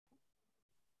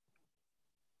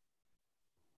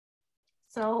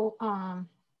So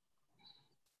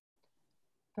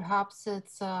perhaps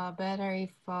it's better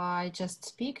if I just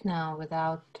speak now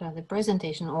without the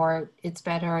presentation, or it's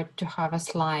better to have a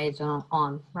slide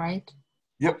on, right?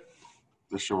 Yep,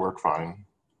 this should work fine.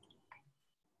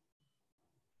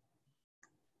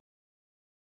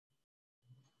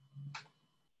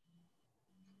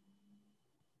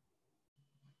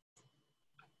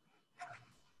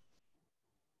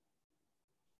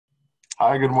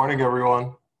 Hi, good morning,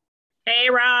 everyone. Hey,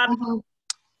 Rob.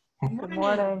 Good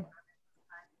morning.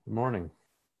 Good morning.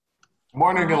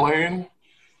 Morning, Elaine.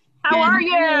 How are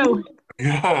you?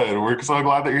 Good. We're so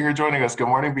glad that you're here joining us. Good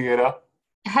morning, Beata.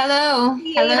 Hello.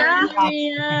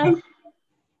 Hello.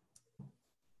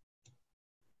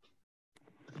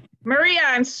 Maria,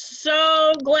 I'm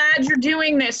so glad you're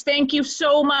doing this. Thank you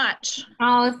so much.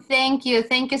 Oh, thank you.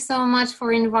 Thank you so much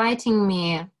for inviting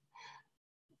me.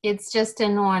 It's just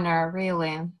an honor,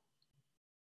 really.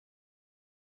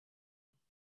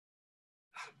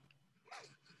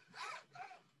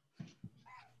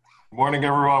 Morning,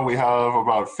 everyone. We have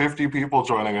about 50 people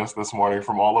joining us this morning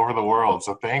from all over the world,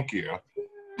 so thank you.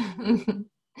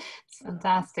 It's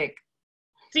fantastic.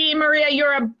 See, Maria,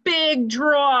 you're a big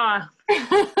draw.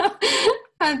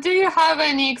 Do you have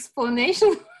any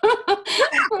explanation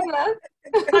for that?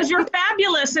 Because you're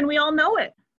fabulous and we all know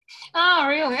it. Oh,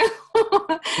 really?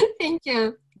 Thank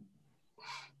you.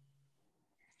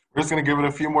 We're just going to give it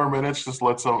a few more minutes, just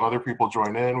let some other people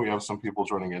join in. We have some people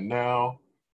joining in now,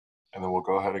 and then we'll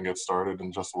go ahead and get started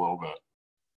in just a little bit.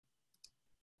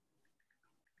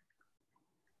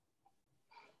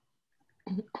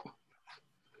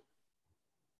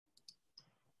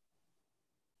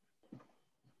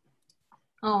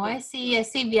 Oh, I see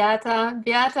Beata.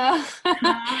 Beata.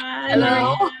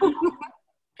 Hello.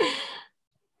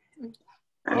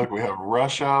 Look, we have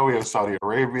Russia, we have Saudi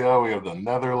Arabia, we have the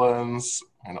Netherlands,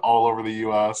 and all over the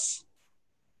US.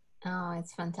 Oh,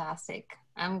 it's fantastic.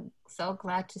 I'm so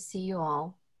glad to see you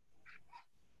all.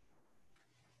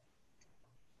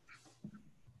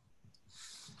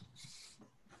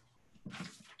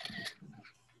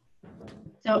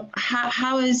 So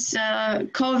how is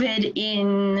COVID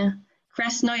in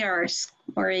Krasnoyarsk,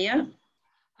 Maria?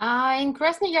 In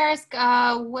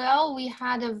Krasnoyarsk, well, we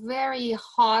had a very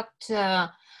hot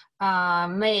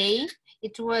May.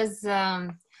 It was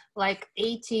like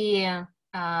 80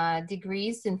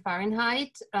 degrees in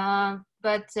Fahrenheit,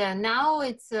 but now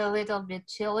it's a little bit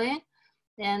chilly.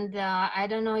 And I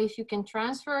don't know if you can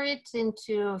transfer it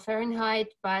into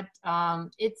Fahrenheit, but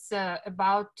it's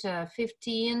about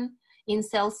 15 in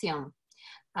Celsius.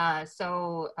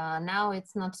 So now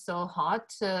it's not so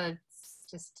hot. It's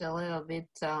just a little bit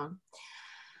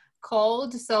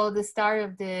cold. So the start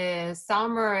of the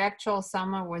summer, actual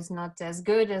summer, was not as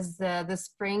good as the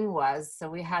spring was. So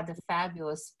we had a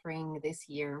fabulous spring this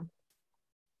year.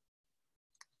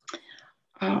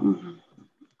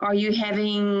 Are you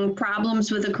having problems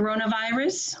with the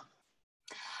coronavirus?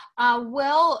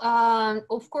 Well,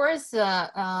 of course,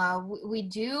 we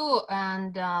do.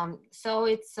 And so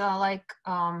it's like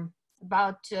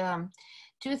about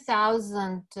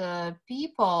 2,000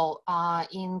 people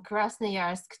in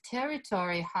Krasnoyarsk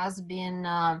territory has been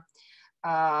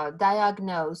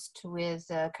diagnosed with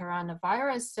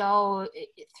coronavirus. So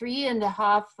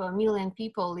 3.5 million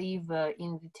people live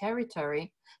in the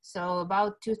territory. So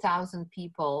about 2,000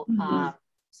 people.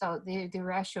 So the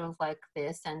ratio is like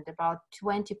this, and about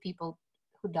 20 people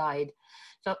who died.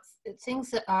 So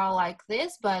things are like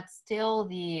this, but still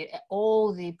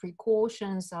all the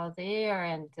precautions are there,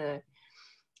 and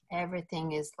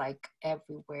everything is like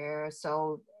everywhere.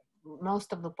 So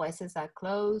most of the places are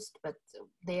closed, but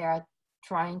they are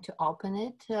trying to open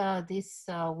it these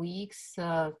weeks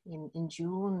in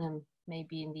June and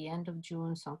maybe in the end of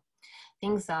June. So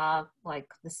things are like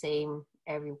the same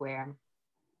everywhere.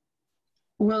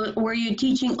 Were you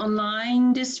teaching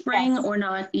online this spring? Yes. Or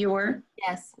not? You were?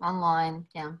 Yes, online,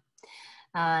 yeah.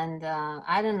 And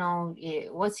I don't know,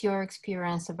 what's your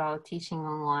experience about teaching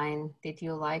online? Did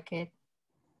you like it?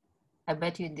 I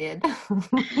bet you did.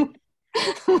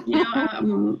 You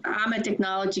know, I'm a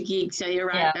technology geek, so you're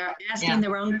right. Yeah. Asking the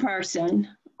wrong person.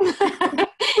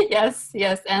 Yes.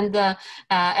 And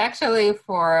actually,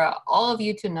 for all of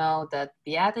you to know that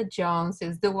Beata Jones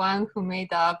is the one who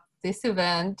made up this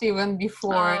event even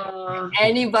before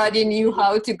anybody knew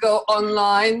how to go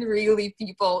online. Really,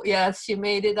 people, yes, she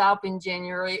made it up in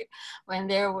January when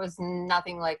there was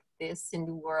nothing like this in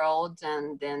the world.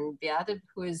 And then Beata,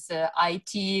 who is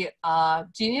IT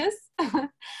genius,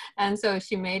 and so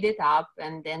she made it up,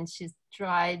 and then she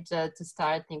tried to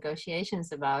start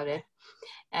negotiations about it.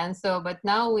 And so, but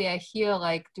now we are here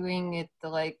like doing it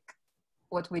like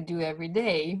what we do every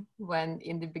day, when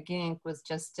in the beginning it was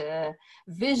just a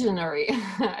visionary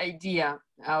idea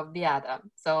of Beata.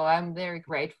 So I'm very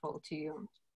grateful to you.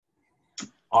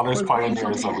 Honors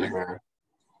pioneers over here.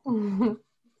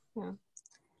 Yeah.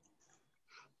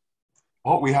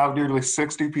 Well, we have nearly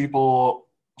 60 people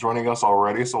joining us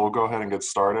already, so we'll go ahead and get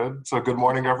started. So good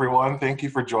morning, everyone. Thank you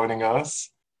for joining us.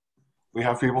 We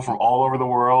have people from all over the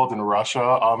world. In Russia,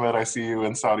 Ahmed, I see you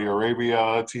in Saudi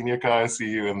Arabia. Tinyaka, I see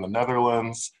you in the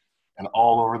Netherlands, and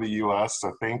all over the US.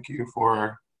 So thank you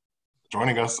for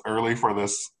joining us early for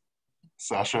this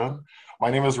session.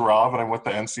 My name is Rob, and I'm with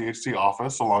the NCHC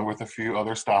office, along with a few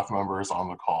other staff members on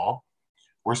the call.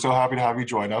 We're so happy to have you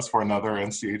join us for another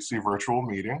NCHC virtual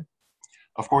meeting.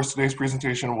 Of course, today's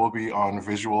presentation will be on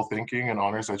visual thinking and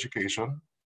honors education,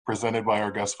 presented by our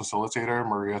guest facilitator,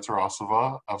 Maria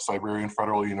Tarasova of Siberian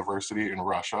Federal University in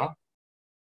Russia.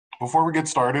 Before we get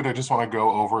started, I just want to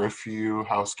go over a few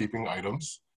housekeeping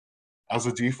items. As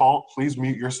a default, please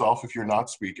mute yourself if you're not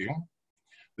speaking.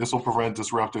 This will prevent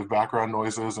disruptive background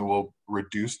noises and will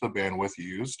reduce the bandwidth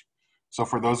used. So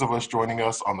for those of us joining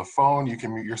us on the phone, you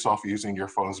can mute yourself using your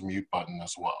phone's mute button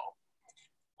as well.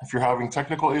 If you're having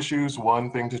technical issues, one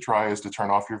thing to try is to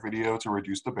turn off your video to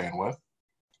reduce the bandwidth.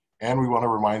 And we want to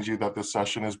remind you that this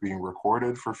session is being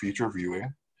recorded for future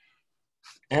viewing.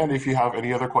 And if you have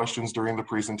any other questions during the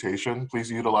presentation,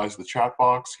 please utilize the chat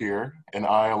box here, and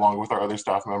I, along with our other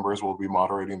staff members, will be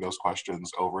moderating those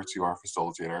questions over to our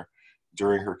facilitator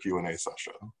during her Q&A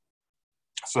session.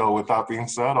 So with that being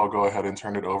said, I'll go ahead and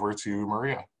turn it over to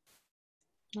Maria.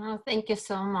 Oh, thank you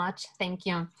so much. Thank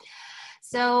you.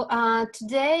 So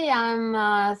today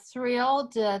I'm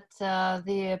thrilled at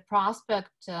the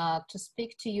prospect to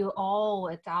speak to you all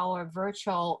at our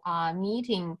virtual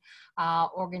meeting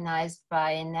organized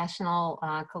by National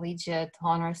Collegiate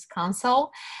Honors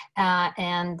Council.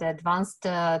 And advanced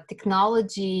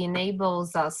technology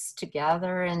enables us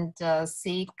together and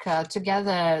seek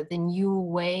together the new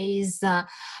ways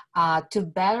to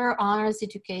better honors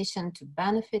education, to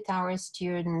benefit our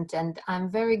students. And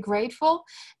I'm very grateful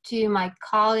to my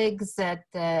colleagues at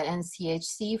the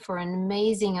NCHC for an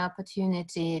amazing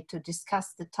opportunity to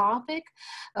discuss the topic,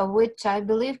 which I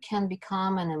believe can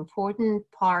become an important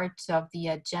part of the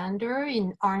agenda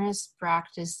in honors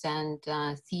practice and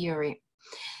theory.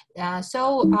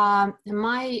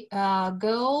 My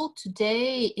goal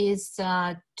today is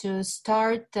to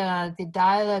start the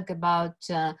dialogue about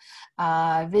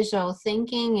visual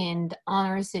thinking and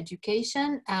honors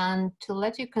education, and to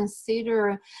let you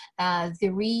consider the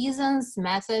reasons,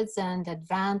 methods, and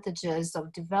advantages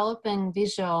of developing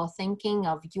visual thinking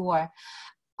of your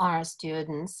honors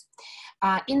students.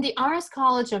 In the Honors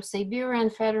College of Siberian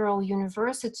Federal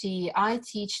University, I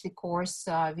teach the course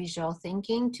Visual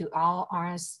Thinking to all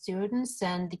honors students,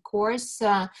 and the course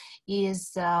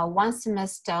is 1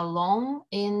 semester long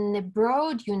in a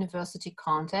broad university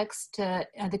context.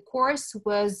 The course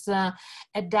was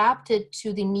adapted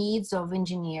to the needs of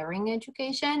engineering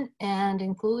education and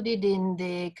included in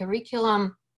the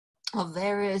curriculum of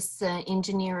various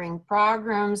engineering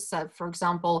programs, for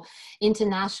example,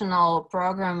 International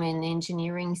Program in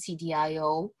Engineering,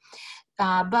 CDIO.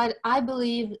 But I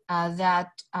believe that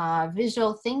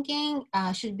visual thinking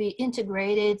should be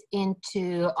integrated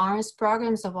into honors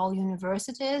programs of all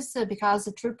universities because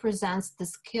it represents the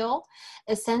skill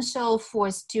essential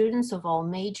for students of all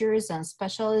majors and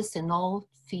specialists in all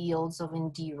fields of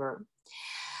endeavor.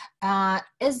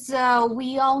 As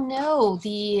we all know,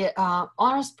 the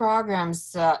honors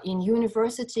programs in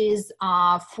universities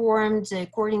are formed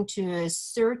according to a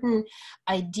certain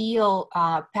ideal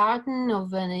pattern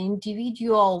of an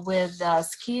individual with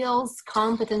skills,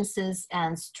 competences,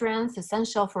 and strengths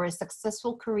essential for a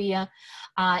successful career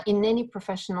in any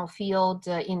professional field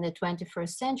in the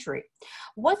 21st century.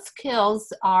 What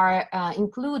skills are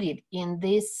included in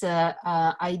this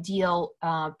ideal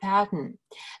pattern?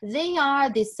 They are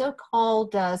the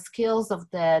so-called skills of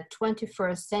the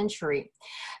 21st century.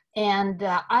 And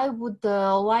I would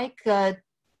like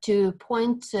to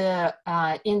point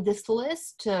in this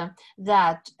list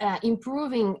that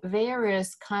improving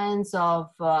various kinds of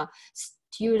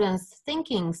students'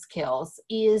 thinking skills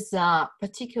is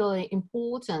particularly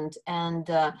important, and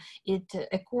it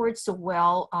accords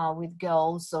well with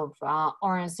goals of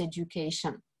honors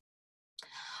education.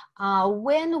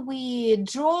 When we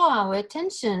draw our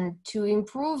attention to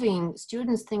improving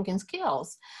students' thinking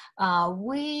skills,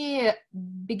 we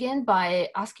begin by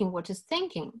asking what is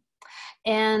thinking.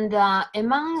 And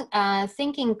among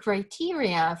thinking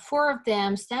criteria, 4 of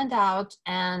them stand out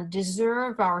and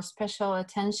deserve our special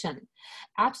attention: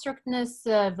 abstractness,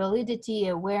 validity,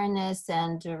 awareness,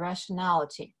 and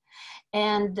rationality.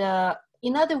 And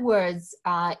In other words,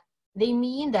 they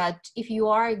mean that if you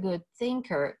are a good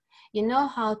thinker, you know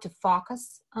how to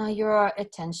focus your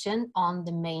attention on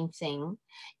the main thing.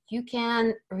 You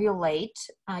can relate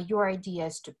your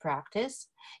ideas to practice.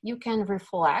 You can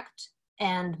reflect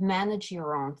and manage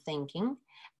your own thinking,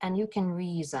 and you can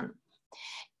reason.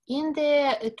 In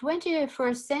the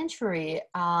 21st century,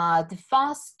 the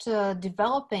fast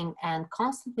developing and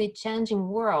constantly changing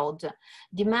world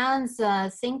demands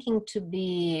thinking to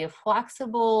be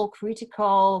flexible,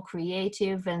 critical,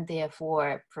 creative, and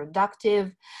therefore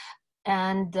productive.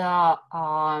 And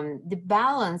the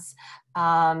balance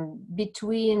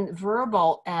between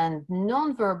verbal and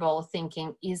non-verbal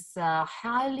thinking is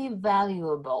highly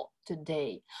valuable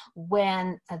today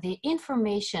when the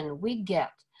information we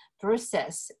get,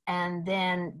 process, and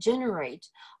then generate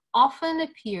often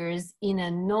appears in a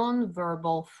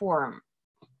non-verbal form.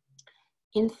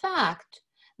 In fact,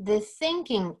 the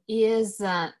thinking is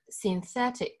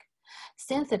synthetic,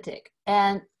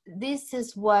 and this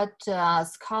is what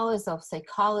scholars of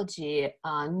psychology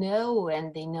know,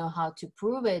 and they know how to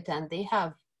prove it, and they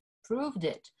have proved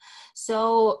it.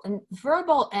 So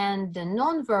verbal and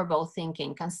non-verbal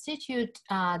thinking constitute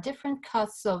different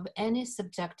cuts of any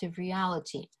subjective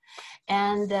reality.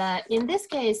 And in this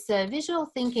case, visual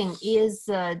thinking is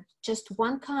just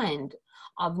one kind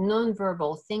of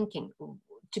non-verbal thinking,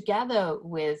 together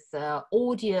with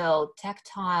audio,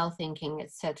 tactile thinking,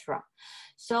 etc.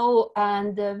 So,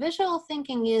 and visual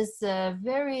thinking is a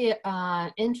very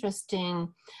interesting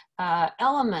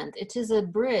element. It is a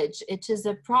bridge. It is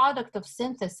a product of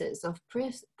synthesis of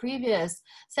previous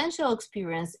sensual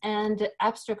experience and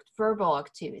abstract verbal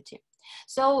activity.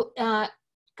 So,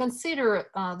 consider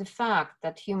the fact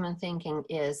that human thinking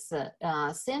is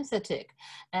synthetic.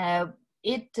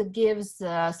 It gives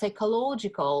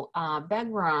psychological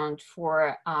background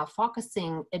for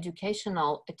focusing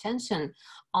educational attention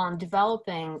on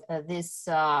developing this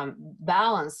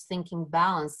balance, thinking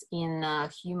balance in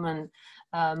human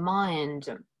mind.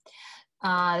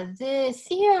 The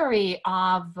theory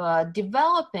of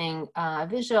developing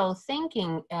visual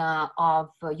thinking of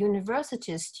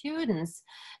university students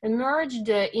emerged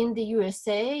in the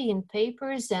USA in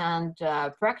papers and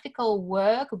practical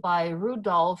work by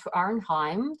Rudolf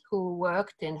Arnheim, who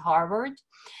worked in Harvard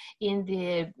in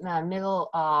the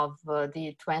middle of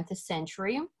the 20th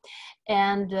century.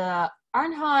 And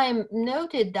Arnheim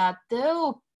noted that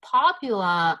though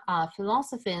popular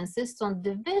philosophy insists on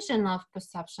division of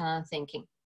perception and thinking,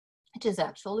 it is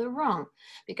actually wrong,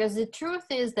 because the truth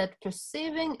is that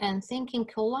perceiving and thinking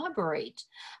collaborate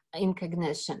in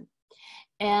cognition.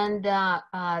 And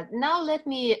now let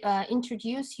me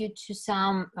introduce you to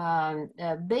some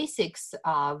basics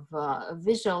of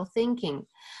visual thinking.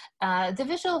 The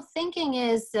visual thinking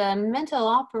is a mental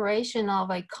operation of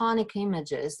iconic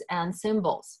images and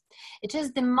symbols. It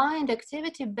is the mind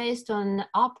activity based on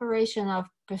operation of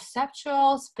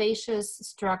perceptual, spacious,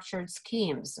 structured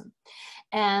schemes.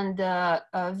 And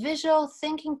visual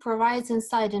thinking provides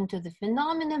insight into the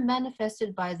phenomena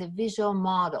manifested by the visual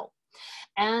model.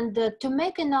 And to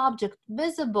make an object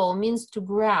visible means to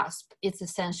grasp its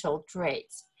essential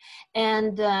traits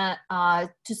and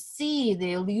to see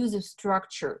the elusive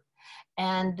structure.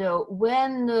 And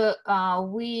when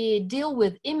we deal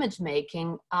with image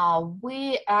making,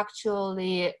 we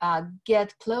actually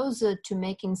get closer to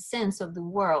making sense of the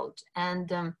world. And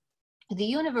the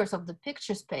universe of the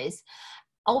picture space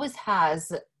always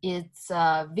has its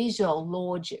visual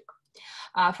logic.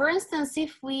 For instance,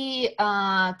 if we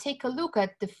take a look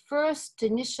at the first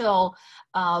initial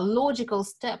logical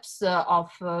steps of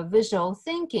visual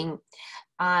thinking,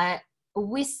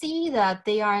 we see that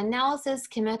they are analysis,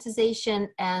 schematization,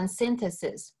 and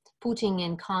synthesis, putting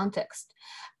in context.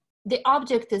 The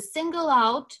object is singled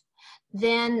out,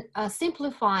 then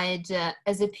simplified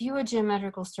as a pure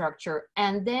geometrical structure,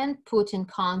 and then put in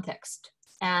context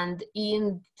and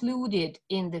included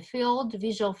in the field,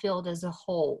 visual field as a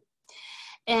whole.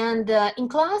 And in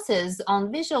classes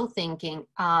on visual thinking,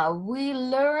 we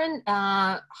learn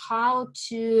how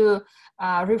to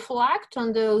reflect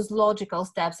on those logical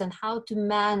steps and how to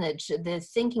manage the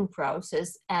thinking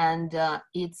process and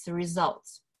its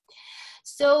results.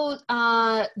 So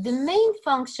the main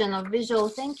function of visual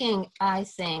thinking, I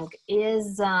think,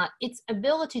 is its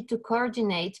ability to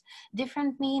coordinate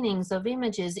different meanings of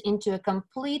images into a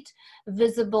complete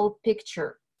visible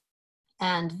picture.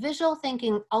 And visual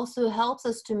thinking also helps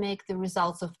us to make the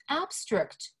results of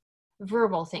abstract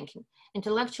verbal thinking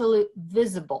intellectually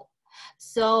visible.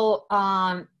 So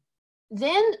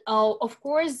then, of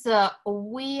course,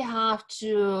 we have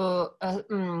to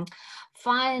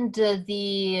find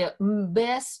the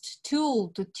best tool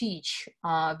to teach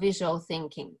visual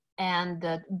thinking, and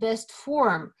the best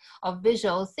form of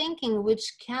visual thinking,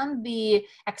 which can be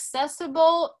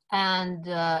accessible and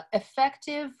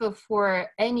effective for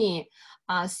any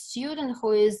student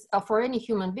who is, for any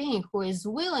human being who is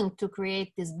willing to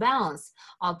create this balance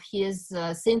of his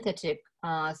synthetic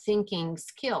thinking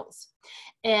skills.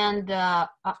 And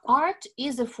art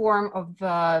is a form of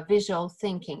visual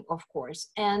thinking, of course.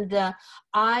 And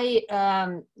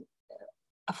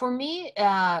for me,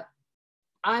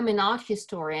 I'm an art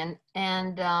historian,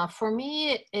 and for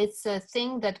me, it's a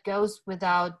thing that goes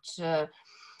without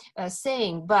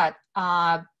saying, but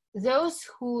those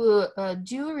who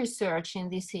do research in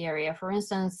this area, for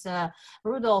instance,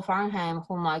 Rudolf Arnheim,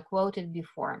 whom I quoted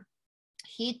before,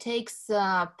 he takes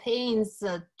pains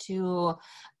to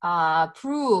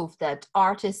prove that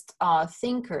artists are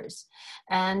thinkers,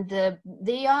 and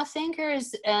they are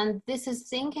thinkers, and this is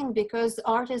thinking because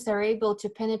artists are able to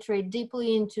penetrate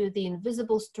deeply into the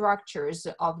invisible structures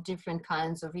of different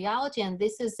kinds of reality, and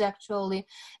this is actually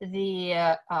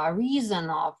the reason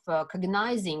of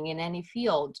cognizing in any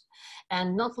field,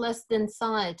 and not less than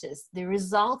scientists. The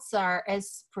results are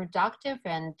as productive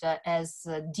and as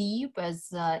deep as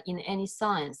in any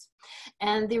science.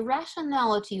 And the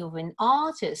rationality of an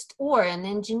artist or an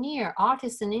engineer,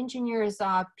 artists and engineers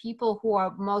are people who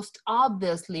are most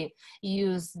obviously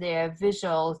use their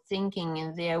visual thinking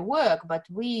in their work, but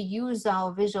we use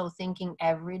our visual thinking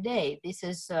every day. This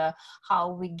is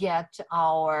how we get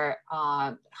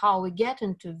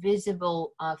into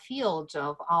visible fields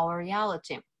of our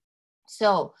reality.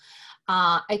 So,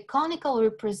 iconical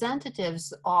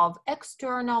representatives of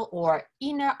external or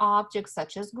inner objects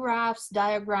such as graphs,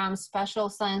 diagrams, special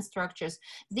science structures,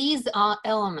 these are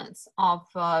elements of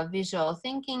visual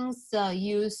thinkings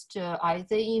used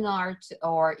either in art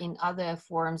or in other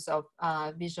forms of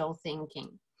visual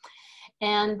thinking.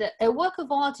 And a work of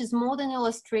art is more than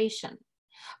illustration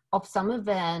of some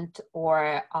event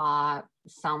or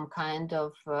some kind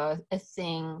of a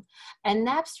thing. An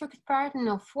abstract pattern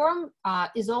or form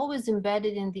is always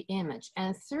embedded in the image,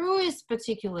 and through its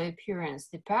particular appearance,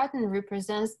 the pattern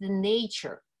represents the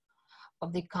nature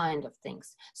of the kind of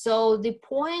things. So the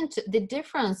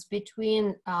difference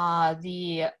between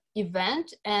the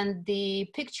event and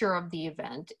the picture of the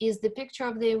event is the picture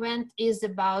of the event is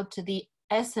about the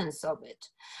essence of it.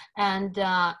 And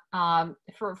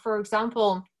for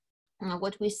example,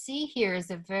 what we see here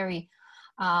is a very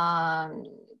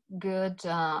good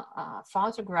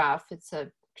photograph. It's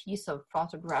a piece of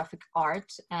photographic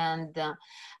art, and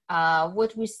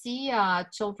what we see are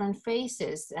children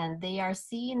faces, and they are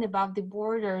seen above the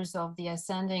borders of the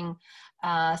ascending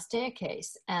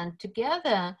staircase, and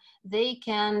together they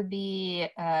can be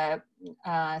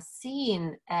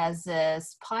seen as a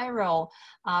spiral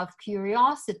of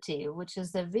curiosity, which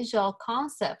is a visual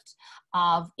concept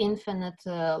of infinite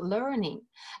learning.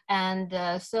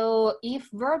 And so if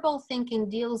verbal thinking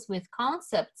deals with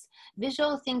concepts,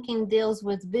 visual thinking deals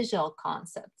with visual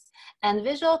concepts. And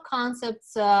visual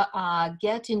concepts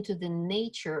get into the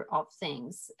nature of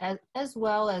things, as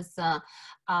well as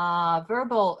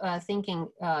verbal thinking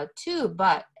too,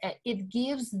 but it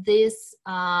gives this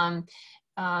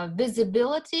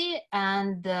visibility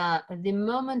and the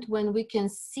moment when we can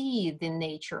see the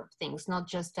nature of things, not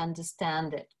just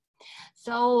understand it.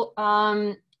 So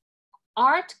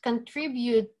art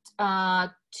contributes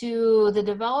to the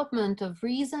development of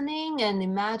reasoning and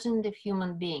imaginative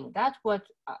human being. That's what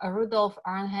Rudolf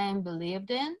Arnheim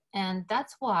believed in, and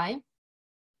that's why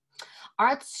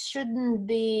arts shouldn't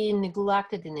be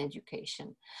neglected in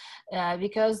education,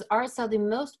 because arts are the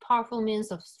most powerful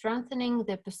means of strengthening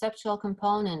the perceptual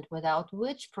component, without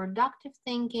which productive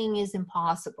thinking is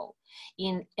impossible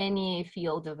in any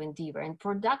field of endeavor. And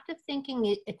productive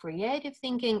thinking, creative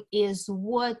thinking, is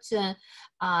what the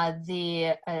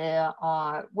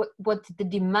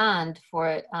demand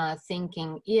for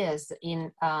thinking is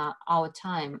in our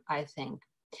time, I think.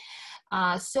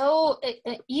 So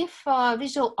if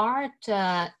visual art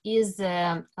is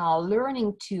a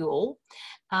learning tool,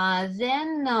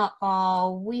 then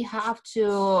we have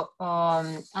to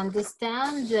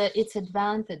understand its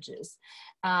advantages.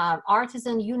 Art is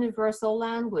a universal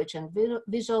language, and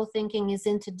visual thinking is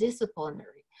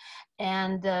interdisciplinary.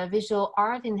 And visual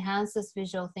art enhances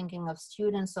visual thinking of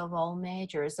students of all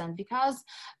majors. And because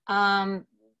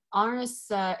arts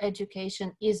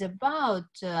education is about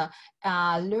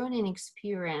learning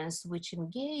experience which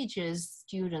engages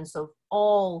students of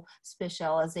all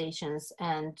specializations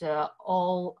and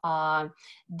all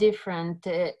different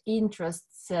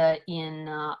interests in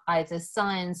either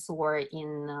science or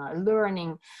in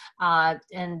learning,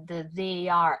 and they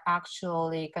are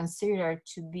actually considered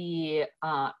to be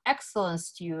excellent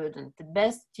students, the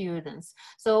best students.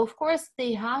 So of course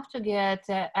they have to get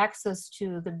access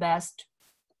to the best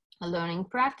learning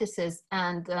practices,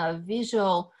 and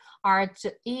visual art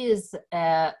is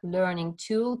a learning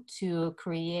tool to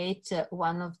create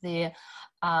one of the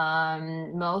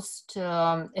most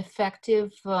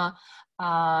effective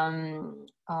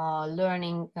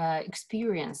learning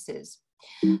experiences.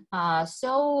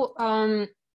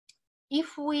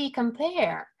 If we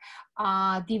compare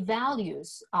the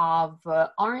values of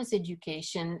arts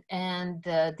education and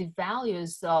the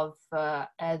values of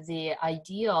the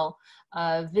ideal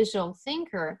visual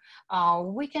thinker,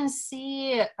 we can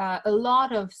see a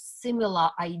lot of similar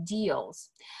ideals.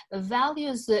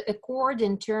 Values accord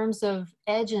in terms of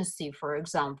agency, for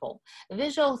example.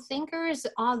 Visual thinkers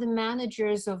are the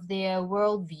managers of their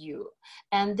worldview,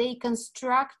 and they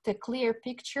construct a clear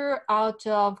picture out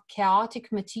of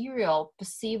chaotic material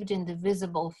perceived in the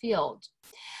visible field.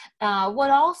 What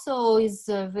also is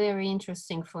very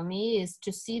interesting for me is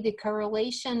to see the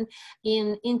correlation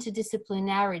in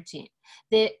interdisciplinarity.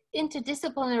 The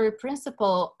interdisciplinary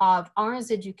principle of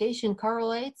arts education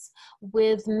correlates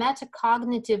with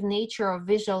metacognitive nature of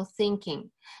visual thinking,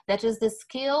 that is the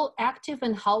skill active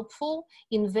and helpful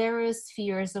in various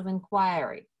spheres of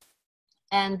inquiry.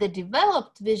 And the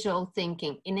developed visual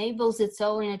thinking enables its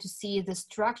owner to see the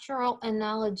structural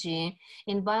analogy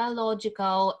in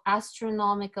biological,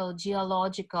 astronomical,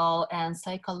 geological, and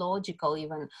psychological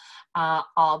even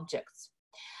objects.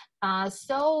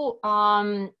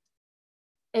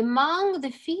 Among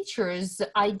the features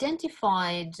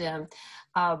identified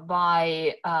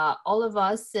by all of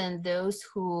us and those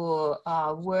who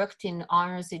worked in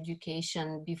arts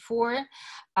education before,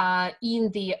 in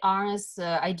the arts,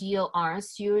 ideal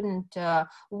arts student,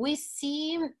 we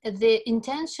see the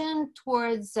intention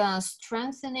towards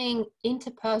strengthening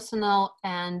interpersonal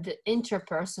and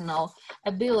interpersonal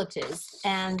abilities.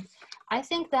 And I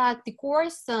think that the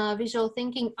course Visual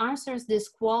Thinking answers this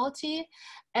quality,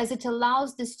 as it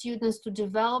allows the students to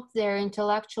develop their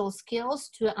intellectual skills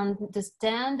to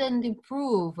understand and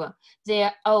improve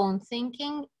their own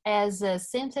thinking as a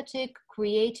synthetic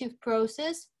creative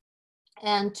process,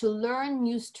 and to learn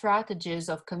new strategies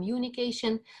of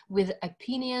communication with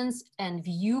opinions and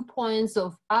viewpoints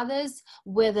of others,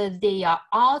 whether they are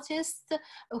artists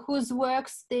whose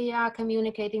works they are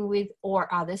communicating with,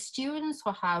 or other students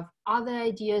who have other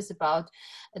ideas about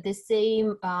the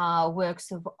same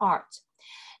works of art.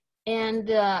 And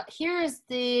here is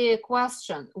the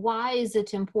question: why is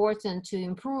it important to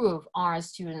improve our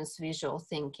students' visual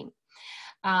thinking?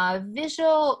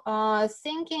 Visual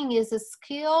thinking is a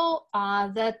skill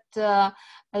that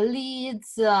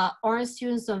leads our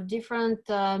students of different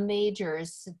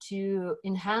majors to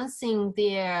enhancing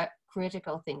their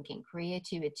critical thinking,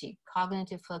 creativity,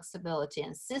 cognitive flexibility,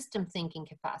 and system thinking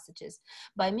capacities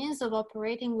by means of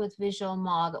operating with visual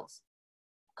models,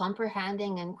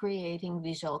 comprehending and creating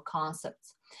visual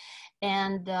concepts.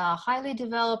 And highly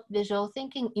developed visual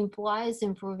thinking implies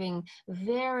improving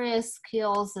various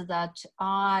skills that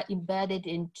are embedded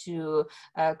into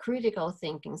critical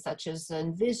thinking, such as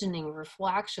envisioning,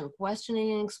 reflection,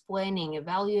 questioning and explaining,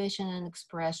 evaluation and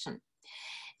expression.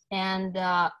 And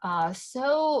now I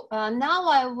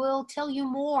will tell you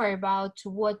more about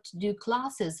what do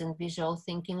classes in visual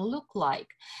thinking look like,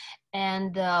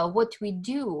 and what we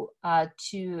do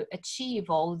to achieve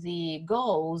all the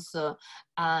goals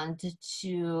and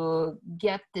to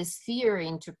get this theory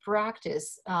into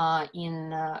practice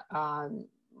in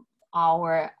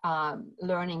our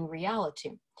learning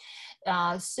reality.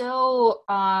 Of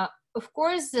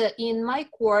course, in my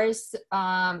course,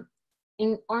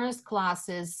 in honors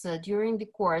classes, during the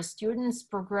course, students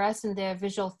progress in their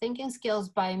visual thinking skills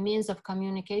by means of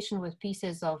communication with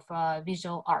pieces of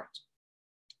visual art.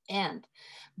 And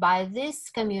by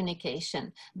this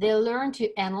communication, they learn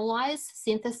to analyze,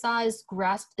 synthesize,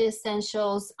 grasp the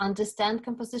essentials, understand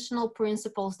compositional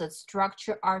principles that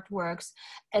structure artworks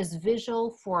as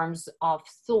visual forms of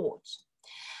thought.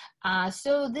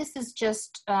 So this is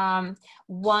just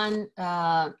one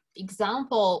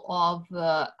example of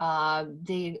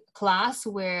the class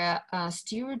where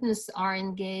students are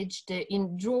engaged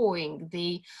in drawing.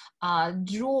 They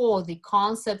draw the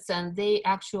concepts, and they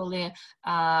actually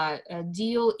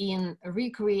deal in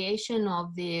recreation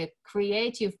of the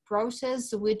creative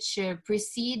process which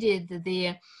preceded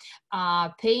the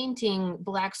painting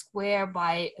Black Square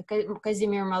by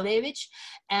Kazimir Malevich,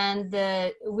 and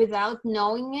without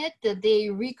knowing it, they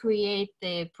recreate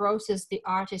the process the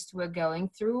artists were going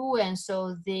through, and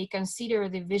so they consider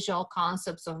the visual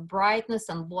concepts of brightness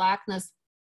and blackness,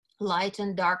 light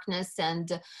and darkness,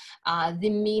 and the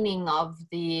meaning of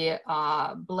the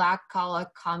black color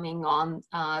coming on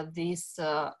this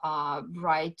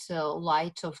bright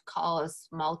light of colors,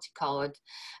 multicolored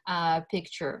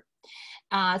picture.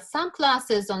 Some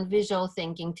classes on visual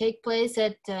thinking take place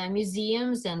at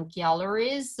museums and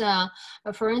galleries.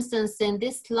 For instance, in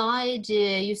this slide,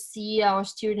 you see our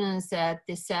students at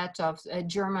the set of a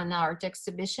German art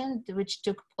exhibition, which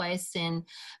took place in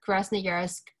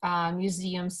Krasnoyarsk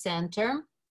Museum Center.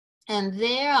 And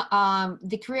there,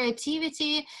 the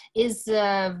creativity is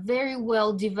very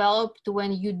well developed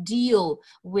when you deal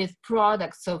with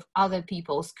products of other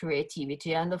people's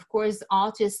creativity. And of course,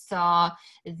 artists are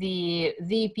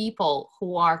the people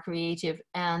who are creative.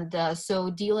 And so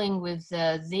dealing with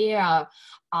their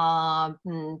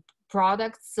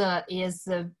products is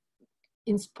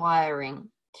inspiring.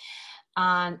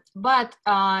 But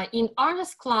in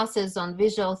honors classes on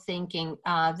visual thinking,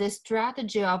 the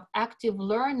strategy of active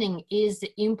learning is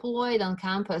employed on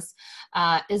campus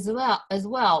as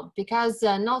well, because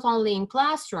not only in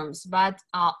classrooms, but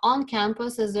on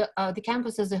campus, the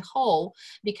campus as a whole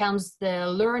becomes the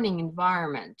learning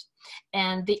environment.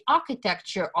 And the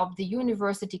architecture of the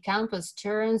university campus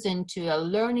turns into a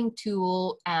learning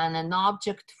tool and an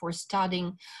object for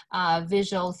studying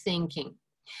visual thinking.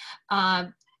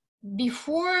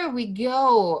 Before we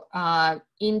go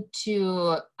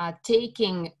into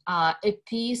taking a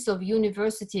piece of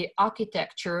university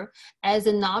architecture as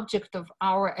an object of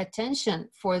our attention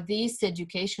for this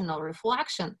educational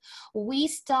reflection, we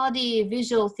study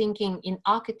visual thinking in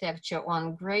architecture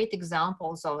on great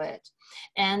examples of it.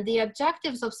 And the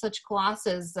objectives of such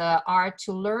classes are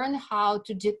to learn how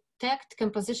to detect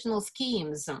compositional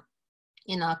schemes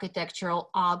in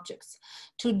architectural objects,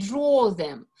 to draw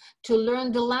them, to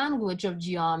learn the language of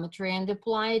geometry and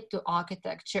apply it to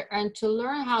architecture, and to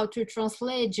learn how to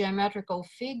translate geometrical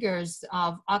figures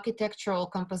of architectural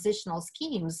compositional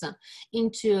schemes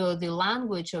into the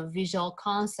language of visual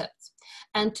concepts,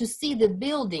 and to see the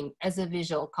building as a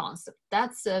visual concept.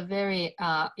 That's very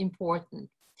important.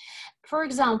 For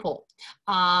example,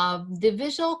 the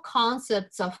visual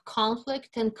concepts of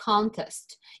conflict and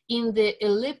contest in the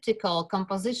elliptical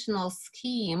compositional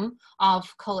scheme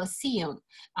of Colosseum.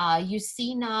 You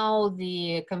see now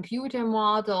the computer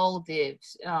model, the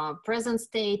present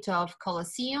state of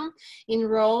Colosseum in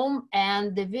Rome,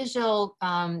 and the visual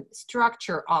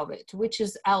structure of it, which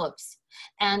is ellipse.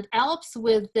 And ellipse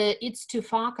with its two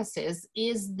focuses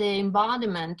is the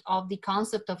embodiment of the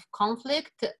concept of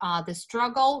conflict, the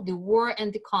struggle, the war,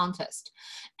 and the contest.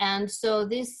 And so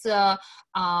this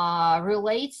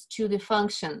relates to the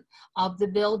function of the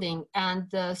building.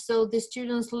 And so the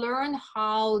students learn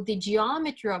how the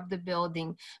geometry of the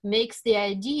building makes the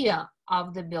idea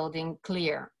of the building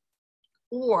clear.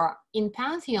 Or in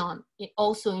Pantheon,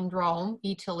 also in Rome,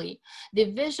 Italy,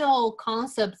 the visual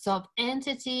concepts of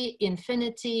entity,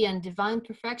 infinity, and divine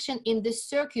perfection in the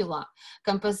circular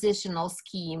compositional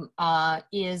scheme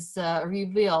is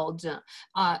revealed.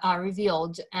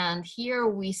 And here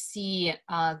we see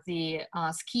the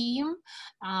scheme,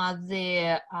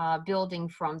 the building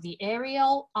from the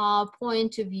aerial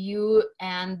point of view,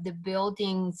 and the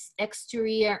building's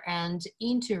exterior and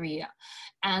interior.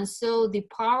 And so the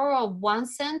power of one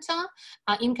center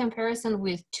in comparison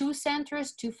with two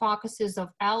centers, two focuses of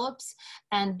ellipse,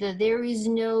 and there is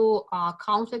no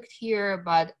conflict here,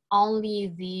 but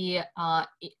only the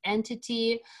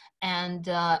entity and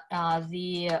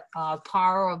the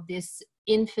power of this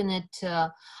infinite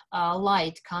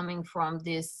light coming from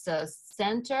this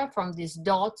center, from this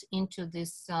dot into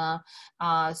this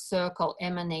circle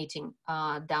emanating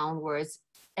downwards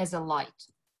as a light.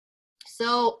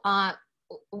 So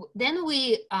then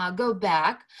we go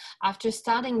back after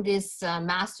studying these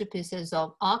masterpieces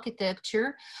of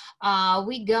architecture.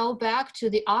 We go back to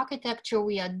the architecture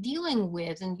we are dealing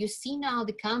with, and you see now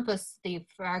the campus, the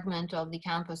fragment of the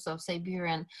campus of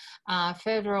Siberian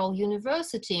Federal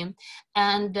University.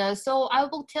 And so I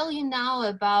will tell you now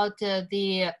about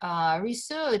the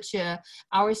research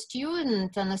our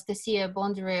student Anastasia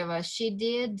Bondareva, she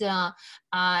did.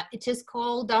 It is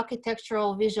called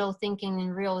Architectural Visual Thinking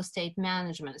in Real Estate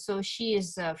Management. So she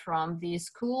is from the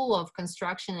School of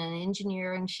Construction and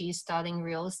Engineering. She is studying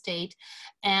real estate.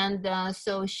 And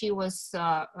so she was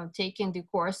taking the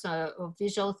course of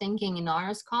visual thinking in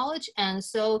Honors College. And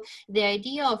so the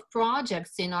idea of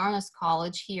projects in Honors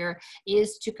College here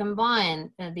is to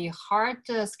combine the hard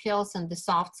skills and the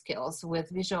soft skills, with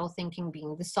visual thinking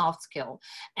being the soft skill.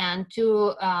 And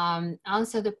to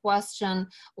answer the question,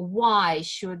 why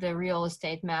should a real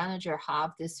estate manager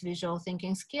have this visual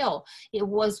thinking skill? It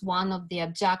was one of the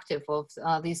objectives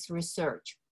of this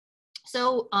research.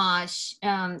 So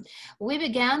we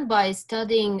began by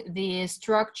studying the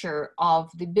structure of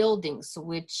the buildings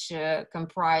which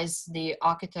comprise the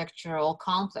architectural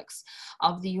complex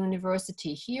of the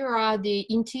university. Here are the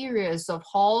interiors of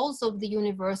halls of the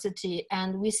university,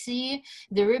 and we see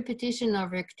the repetition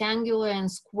of rectangular and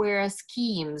square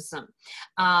schemes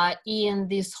in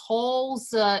these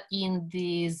halls, in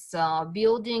these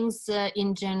buildings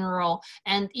in general,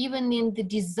 and even in the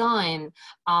design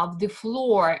of the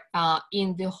floor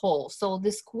in the hall. So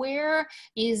the square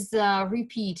is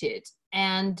repeated.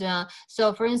 And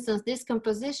so, for instance, this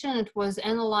composition, it was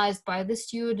analyzed by the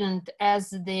student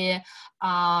as the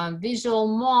visual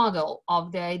model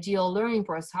of the ideal learning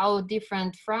process, how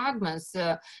different fragments,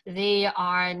 they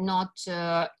are not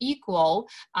equal.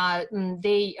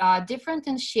 They are different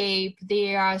in shape.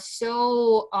 They are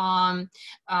so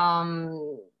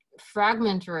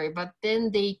fragmentary, but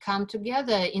then they come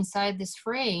together inside this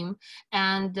frame.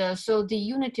 And so the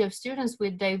unity of students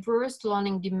with diverse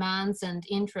learning demands and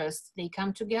interests, they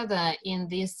come together in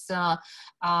this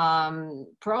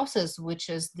process, which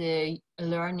is the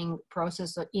learning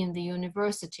process in the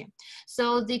university.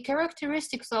 So the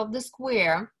characteristics of the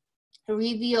square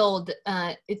revealed,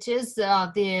 it is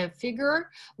the figure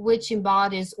which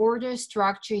embodies order,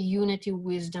 structure, unity,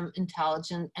 wisdom,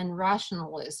 intelligence, and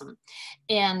rationalism.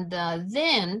 And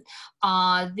then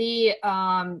the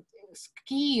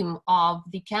scheme of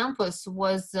the campus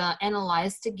was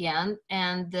analyzed again,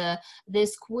 and the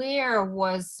square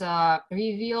was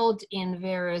revealed in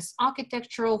various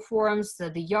architectural forms,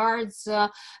 the yards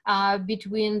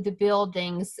between the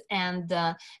buildings. And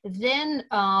then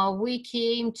we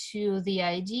came to the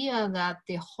idea that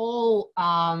the whole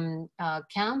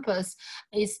campus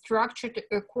is structured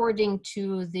according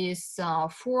to this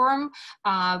form,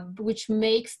 which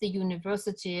makes the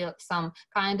university some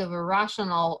kind of a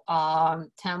rational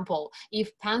temple.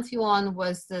 If Pantheon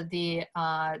was the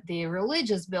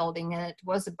religious building, and it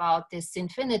was about this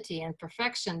infinity and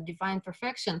perfection, divine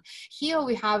perfection, here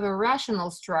we have a rational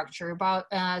structure, about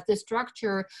the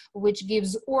structure which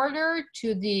gives order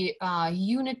to the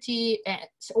unity,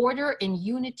 order and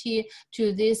unity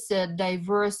to these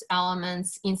diverse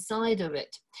elements inside of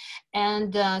it.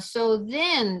 And so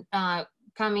then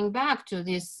coming back to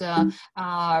this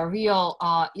real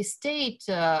estate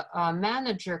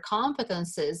manager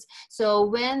competences. So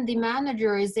when the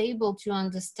manager is able to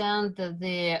understand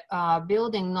the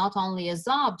building not only as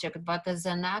object, but as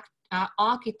an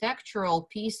architectural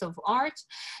piece of art,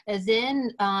 then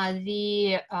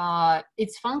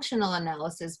its functional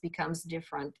analysis becomes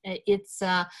different. Its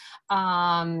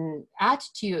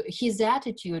attitude, his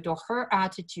attitude or her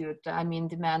attitude, I mean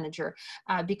the manager,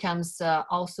 becomes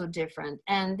also different.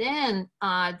 And then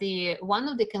one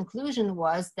of the conclusion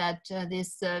was that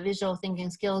this visual thinking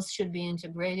skills should be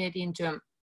integrated into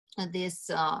this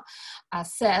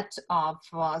set of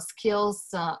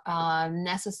skills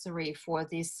necessary for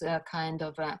this kind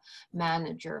of a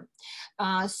manager.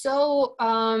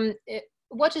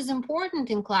 What is important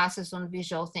in classes on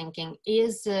visual thinking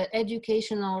is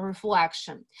educational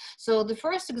reflection. So the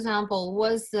first example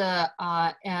was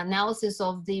analysis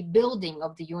of the building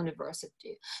of the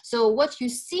university. So what you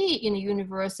see in a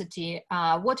university,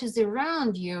 what is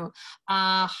around you,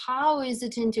 how is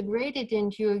it integrated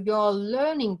into your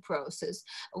learning process?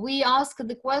 We ask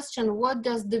the question, what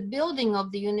does the building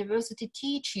of the university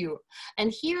teach you? And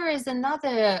here is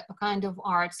another kind of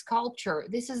art, sculpture.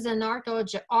 This is an art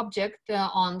object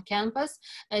on campus.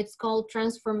 It's called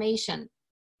transformation.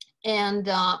 And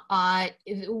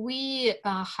we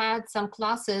had some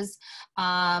classes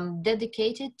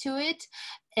dedicated to it.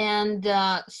 And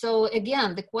so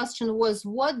again, the question was,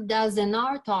 what does an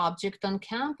art object on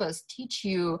campus teach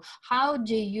you? How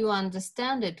do you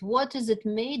understand it? What is it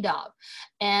made of?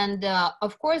 And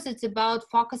of course, it's about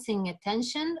focusing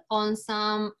attention on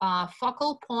some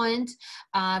focal point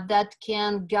that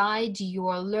can guide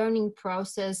your learning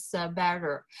process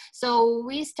better. So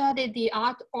we studied the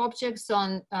art objects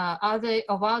on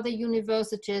other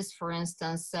universities. For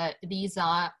instance, these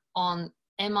are on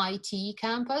MIT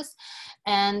campus,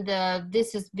 and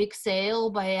this is Big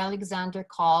Sail by Alexander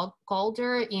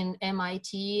Calder in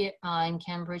MIT in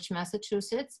Cambridge,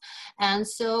 Massachusetts. And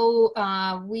so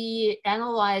we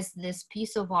analyzed this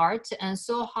piece of art and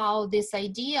saw how this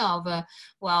idea of,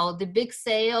 well, the Big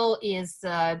Sail is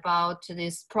about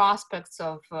these prospects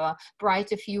of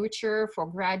brighter future for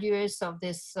graduates of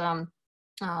this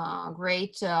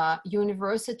great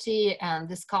university, and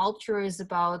the sculpture is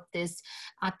about this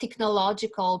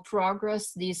technological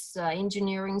progress these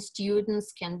engineering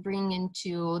students can bring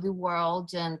into the world,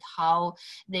 and how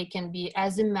they can be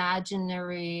as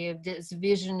imaginary, this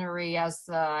visionary as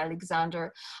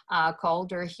Alexander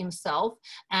Calder himself.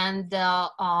 And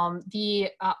the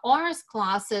honors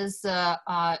classes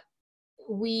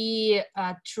we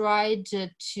tried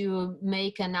to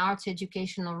make an art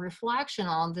educational reflection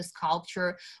on the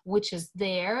sculpture, which is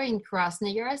there in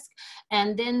Krasnoyarsk.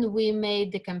 And then we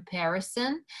made the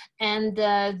comparison. And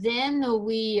then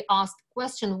we asked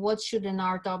question, what should an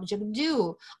art object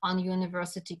do on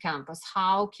university campus?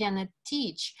 How can it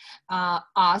teach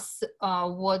us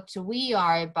what we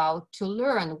are about to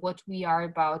learn, what we are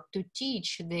about to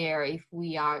teach there if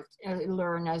we are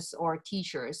learners or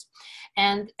teachers?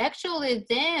 And actually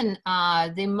then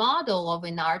the model of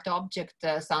an art object,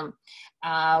 some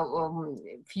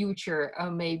future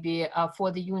maybe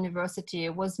for the university,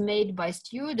 was made by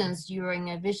students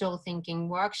during a visual thinking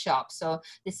workshop. So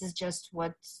this is just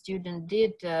what students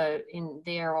did in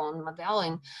their own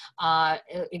modeling.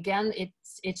 Again,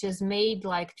 it is made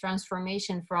like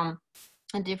transformation from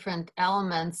different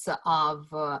elements of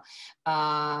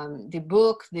the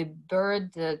book, the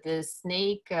bird, the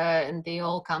snake, and they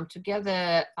all come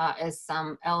together as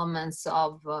some elements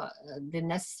of the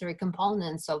necessary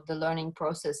components of the learning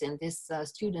process in this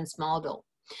student's model.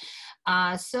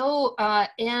 And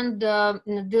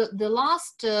the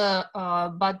last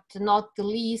but not the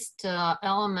least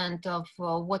element of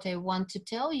what I want to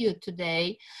tell you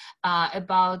today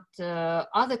about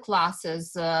other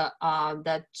classes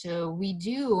that we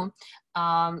do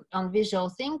on visual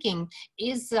thinking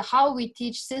is how we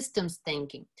teach systems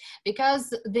thinking, because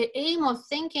the aim of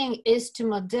thinking is to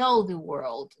model the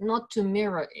world, not to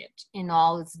mirror it in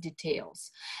all its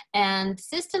details. And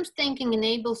systems thinking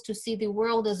enables to see the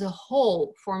world as a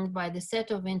whole formed by the set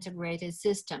of integrated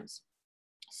systems.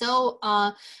 So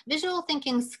visual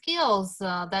thinking skills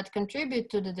that contribute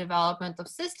to the development of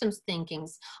systems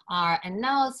thinkings are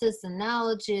analysis,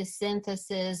 analogy,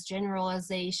 synthesis,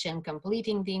 generalization,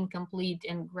 completing the incomplete,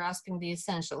 and grasping the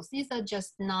essentials. These are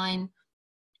just 9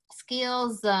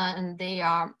 skills, and they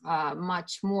are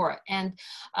much more. And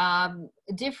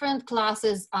different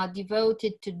classes are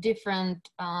devoted to different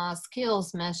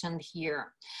skills mentioned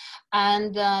here.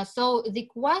 And so the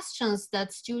questions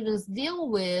that students deal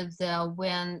with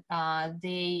when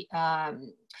they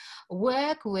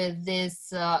work with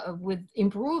this, with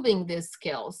improving these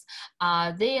skills,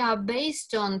 they are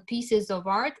based on pieces of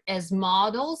art as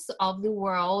models of the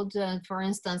world. For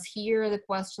instance, here the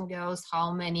question goes,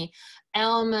 how many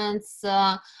elements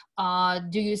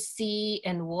do you see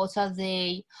and what are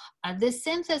they? The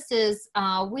synthesis,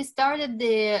 we started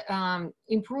the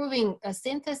improving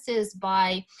synthesis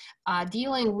by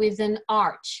dealing with an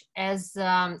arch as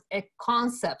a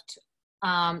concept.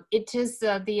 It is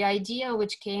the idea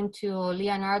which came to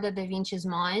Leonardo da Vinci's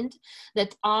mind,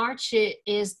 that arch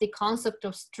is the concept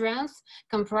of strength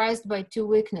comprised by 2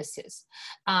 weaknesses.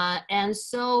 And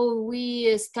so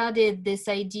we studied this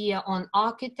idea on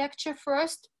architecture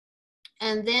first,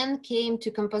 and then came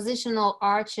to compositional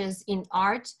arches in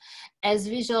art as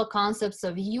visual concepts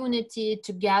of unity,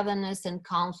 togetherness, and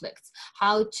conflicts.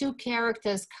 How 2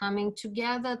 characters coming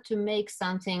together to make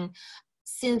something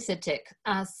synthetic,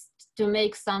 to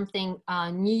make something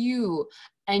new,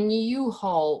 a new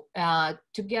whole.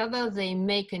 Together they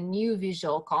make a new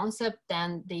visual concept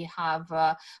than they have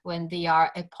when they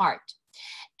are apart.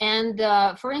 And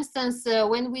for instance,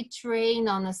 when we train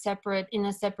in a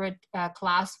separate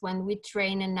class, when we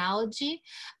train analogy,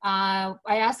 I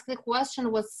ask the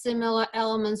question, what similar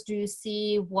elements do you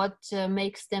see? What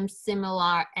makes them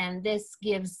similar? And this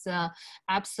gives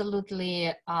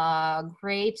absolutely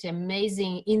great,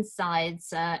 amazing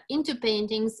insights into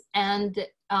paintings and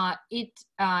it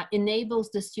enables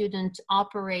the student to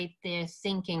operate their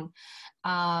thinking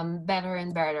better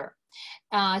and better.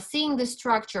 Seeing the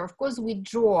structure, of course, we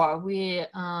draw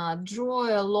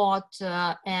a lot,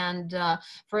 and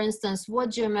for instance,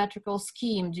 what geometrical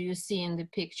scheme do you see in the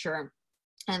picture?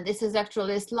 And this is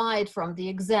actually a slide from the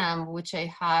exam, which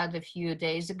I had a few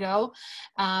days ago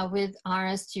with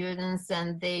our students,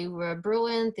 and they were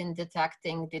brilliant in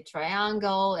detecting the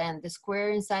triangle and the square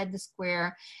inside the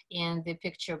square in the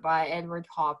picture by Edward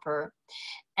Hopper.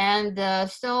 And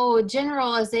so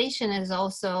generalization is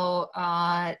also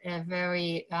a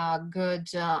very good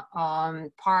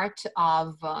part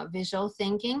of visual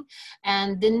thinking.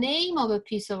 And the name of a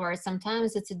piece of art,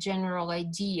 sometimes it's a general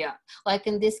idea. Like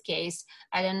in this case,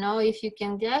 I don't know if you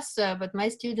can guess, but my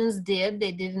students did.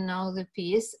 They didn't know the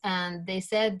piece, and they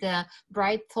said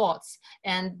bright thoughts.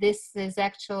 And this is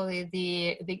actually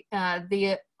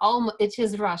it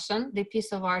is Russian. The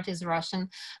piece of art is Russian,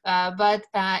 but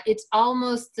it's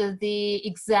almost the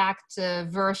exact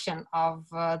version of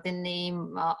the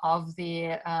name of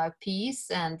the piece.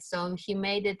 And so he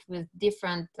made it with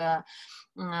different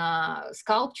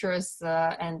sculptures,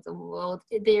 and well,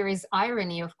 there is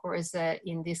irony, of course,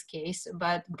 in this case,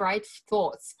 but bright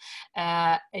thoughts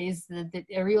is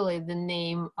really the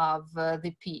name of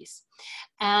the piece.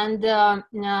 And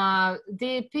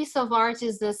the piece of art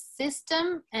is a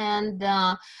system, and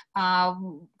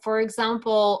for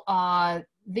example,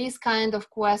 these kind of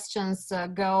questions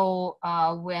go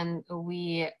when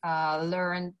we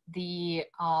learn the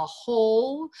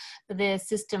whole, the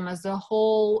system as a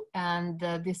whole, and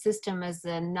the system as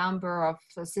a number of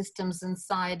systems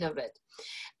inside of it.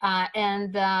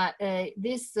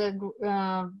 This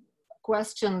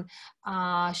question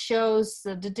shows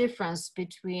the difference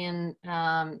between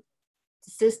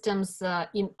systems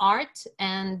in art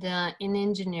and in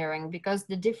engineering, because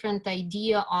the different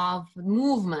idea of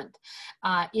movement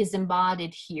is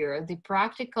embodied here. The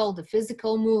practical, the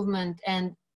physical movement,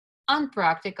 and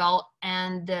unpractical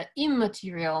and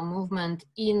immaterial movement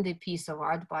in the piece of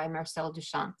art by Marcel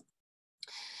Duchamp.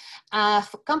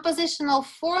 Compositional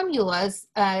formulas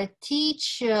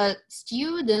teach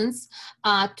students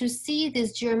to see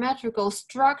this geometrical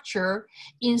structure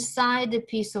inside a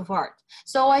piece of art.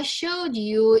 So I showed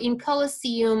you in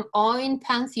Colosseum or in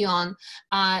Pantheon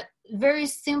very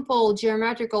simple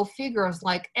geometrical figures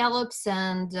like ellipse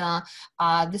and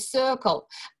the circle.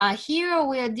 Here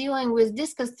we are dealing with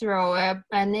discus throw,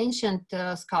 an ancient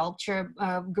sculpture,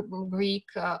 Greek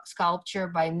sculpture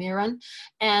by Miron.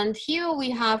 And here we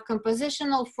have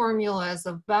compositional formulas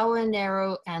of bow and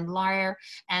arrow and lyre,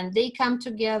 and they come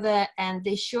together and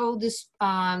they show this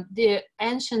the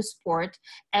ancient sport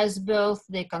as both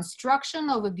the construction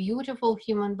of a beautiful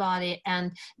human body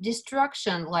and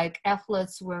destruction, like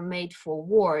athletes were made for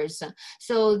wars.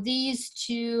 So these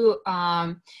two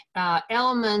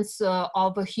elements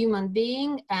of a human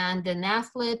being and an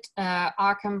athlete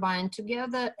are combined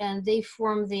together, and they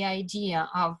form the idea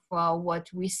of what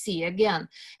we see. Again,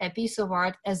 a piece of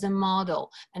art as a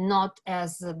model and not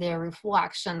as the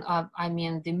reflection of,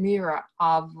 the mirror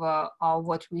of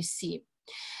what we see.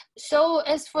 So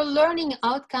as for learning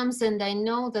outcomes, and I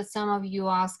know that some of you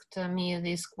asked me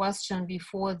this question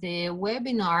before the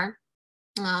webinar,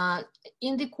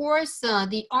 in the course,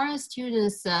 the art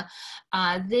students,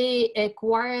 they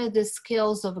acquire the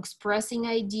skills of expressing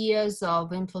ideas,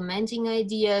 of implementing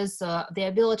ideas, the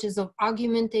abilities of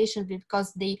argumentation,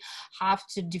 because they have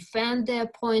to defend their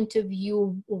point of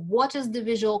view. What is the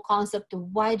visual concept?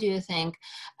 Why do you think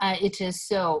it is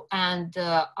so? And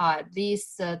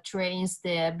this trains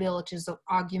the abilities of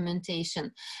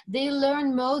argumentation. They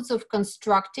learn modes of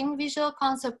constructing visual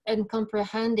concept and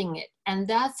comprehending it. And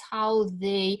that's how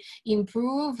they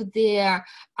improve their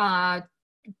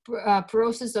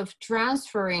process of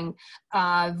transferring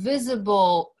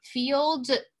visible field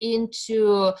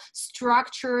into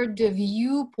structured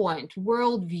viewpoint,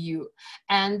 worldview.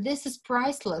 And this is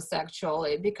priceless,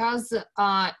 actually, because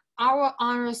our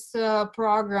honors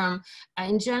program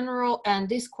in general, and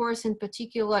this course in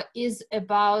particular, is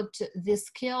about the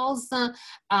skills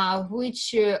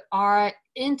which are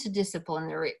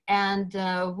interdisciplinary and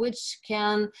which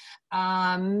can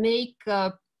make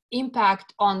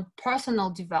impact on personal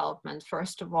development,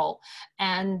 first of all.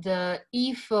 And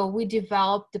if we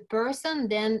develop the person,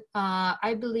 then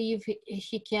I believe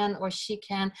he can or she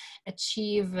can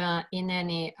achieve in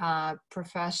any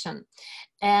profession.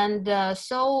 And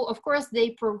so, of course,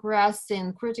 they progress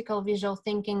in critical visual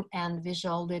thinking and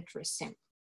visual literacy.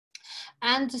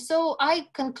 And so I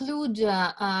conclude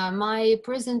my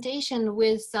presentation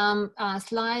with some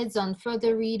slides on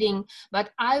further reading,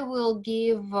 but I will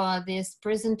give this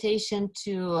presentation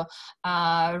to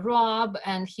Rob,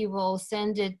 and he will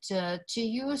send it to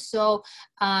you. So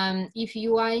if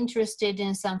you are interested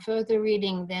in some further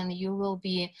reading, then you will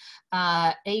be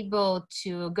able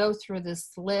to go through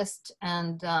this list.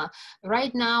 And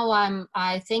right now,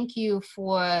 I thank you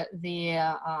for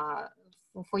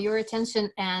your attention,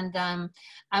 and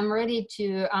I'm ready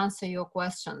to answer your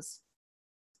questions.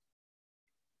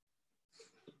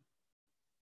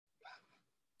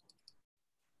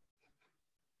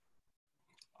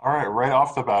 All right, right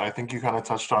off the bat, I think you kind of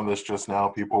touched on this just now.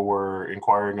 People were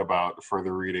inquiring about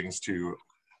further readings to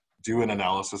do an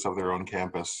analysis of their own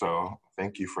campus, so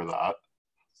thank you for that.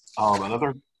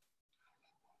 Another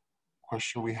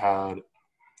question we had,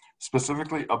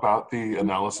 specifically about the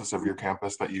analysis of your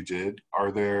campus that you did,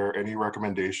 are there any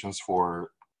recommendations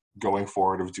for going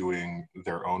forward of doing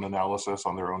their own analysis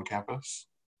on their own campus?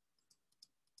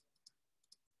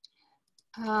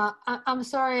 I'm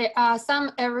sorry,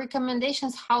 some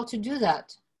recommendations how to do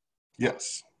that?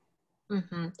 Yes.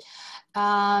 Mm-hmm.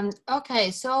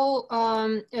 Okay, so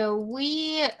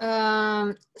we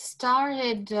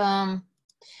started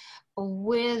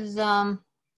with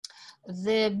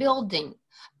the building.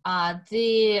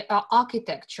 The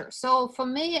architecture. So for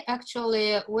me,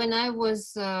 actually, when I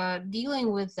was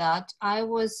dealing with that, I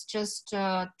was just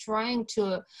trying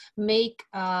to make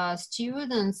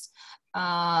students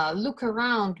look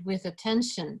around with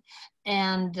attention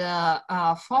and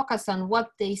focus on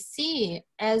what they see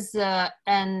as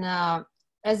an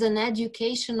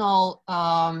educational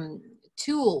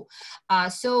tool.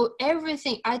 So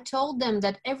everything, I told them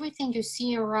that everything you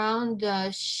see around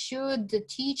should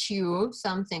teach you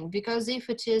something, because if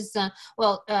it is,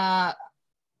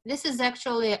 this is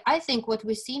actually, I think what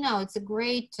we see now, it's a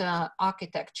great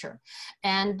architecture.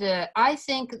 And I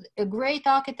think a great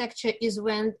architecture is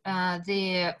when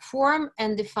the form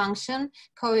and the function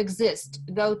coexist,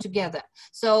 go together.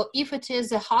 So if it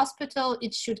is a hospital,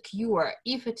 it should cure.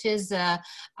 If it is a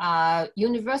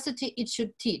university, it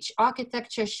should teach.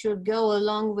 Architecture should go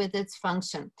along with its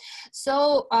function.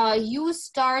 So you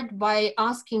start by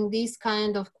asking these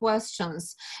kind of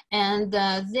questions, and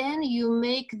then you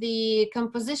make the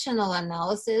compositional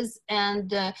analysis,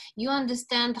 and you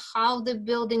understand how the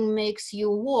building makes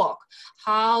you walk,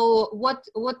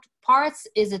 what parts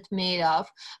is it made of,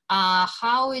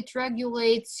 how it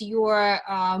regulates your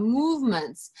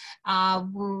movements,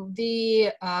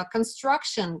 the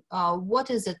construction,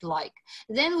 what is it like.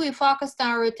 Then we focused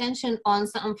our attention on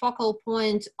some focal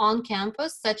points on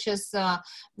campus, such as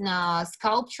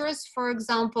sculptures, for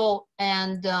example,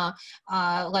 and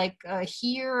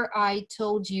here I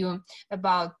told you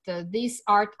about this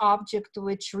art object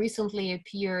which recently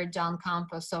appeared on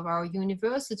campus of our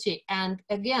university. And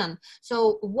again,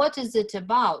 so what is it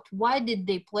about? Why did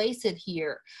they place it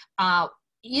here?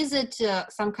 Is it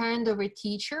some kind of a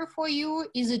teacher for you?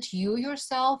 Is it you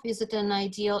yourself? Is it an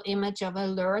ideal image of a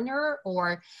learner,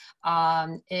 or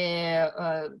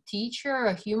a teacher,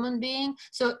 a human being?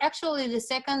 So actually the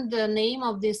second name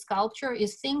of this sculpture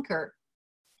is Thinker.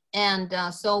 And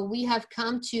so we have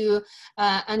come to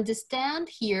understand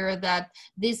here that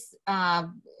this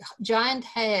giant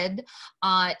head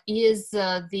is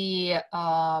the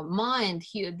mind,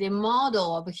 the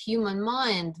model of a human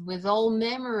mind with all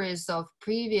memories of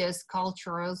previous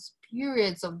cultural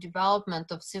periods of development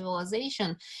of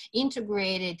civilization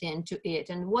integrated into it.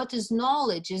 And what is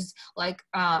knowledge is like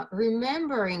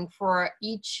remembering for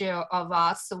each of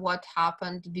us what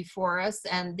happened before us.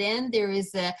 And then there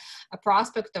is a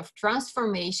prospect of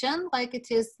transformation, like it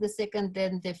is the second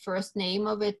and the first name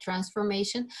of it,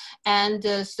 transformation. And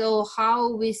so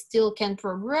how we still can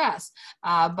progress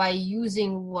by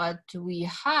using what we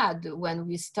had when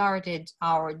we started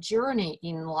our journey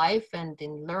in life and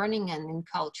in learning and in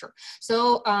culture.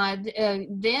 So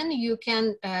then you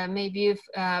can maybe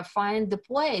find the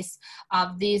place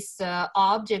of these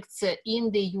objects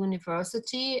in the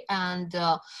university, and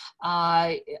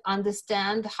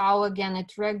understand how again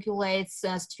it regulates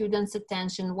students'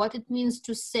 attention, what it means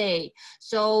to say.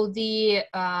 So the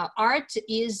art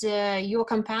is your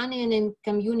companion in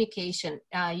communication.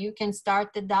 You can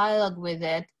start the dialogue with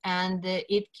it, and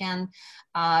it can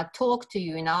talk to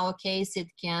you. In our case, it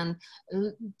can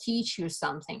teach you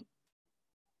something.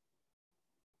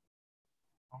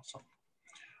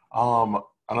 Awesome.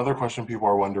 Another question people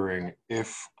are wondering,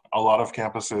 if a lot of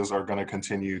campuses are going to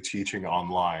continue teaching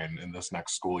online in this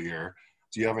next school year,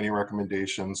 do you have any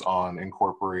recommendations on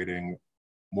incorporating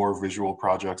more visual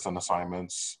projects and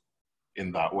assignments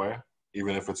in that way?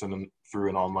 even if it's through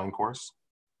an online course?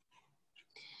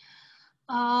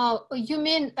 You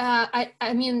mean,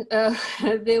 I mean,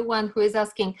 the one who is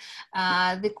asking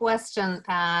the question.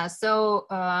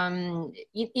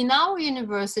 In our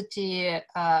university,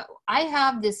 I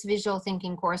have this visual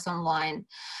thinking course online.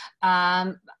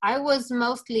 I was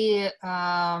mostly,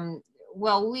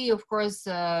 well, we of course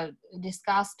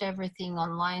discussed everything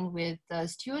online with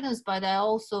students, but I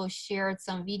also shared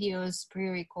some videos,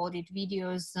 pre-recorded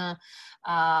videos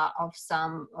of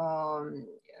some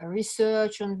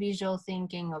research on visual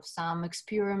thinking, of some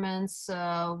experiments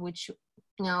which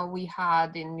we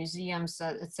had in museums,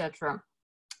 etc.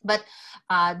 But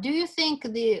do you think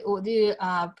the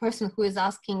person who is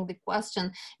asking the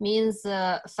question means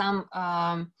some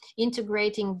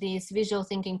integrating this visual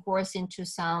thinking course into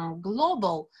some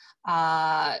global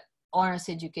honors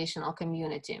educational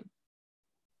community?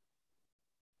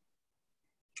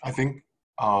 I think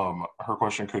her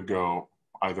question could go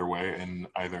either way, in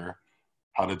either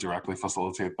how to directly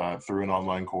facilitate that through an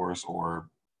online course or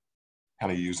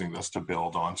kind of using this to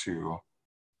build onto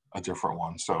a different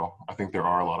one. So I think there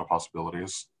are a lot of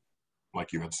possibilities,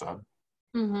 like you had said.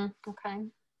 Mm-hmm. Okay.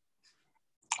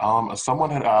 Someone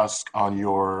had asked on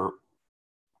your,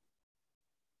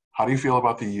 how do you feel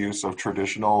about the use of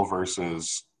traditional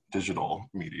versus digital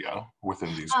media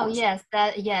within these courses?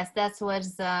 That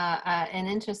was an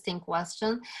interesting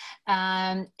question.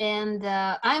 And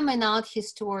I'm an art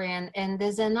historian, and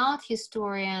as an art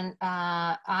historian,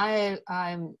 I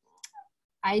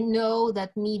know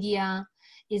that media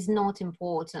is not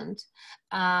important.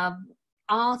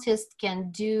 Artists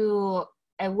can do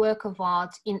a work of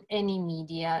art in any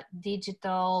media,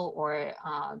 digital or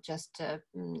just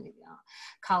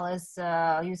colors,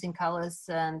 using colors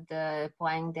and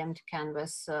applying them to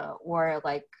canvas, or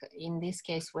like in this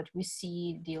case, what we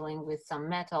see dealing with some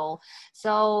metal.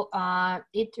 So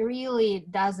it really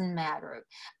doesn't matter.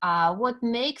 What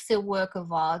makes a work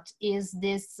of art is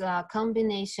this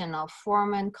combination of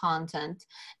form and content.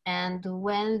 And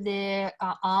when the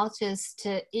artist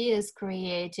is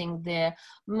creating the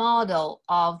model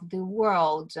of the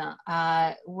world,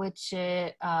 which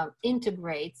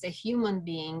integrates a human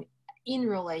being in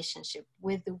relationship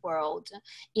with the world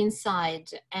inside.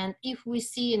 And if we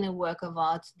see in a work of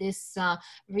art this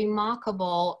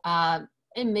remarkable,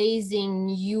 amazing,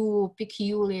 new,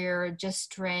 peculiar, just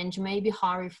strange, maybe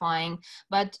horrifying,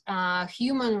 but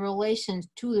human relation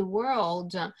to the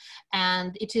world,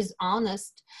 and it is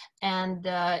honest, and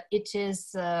it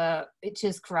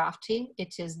is crafty,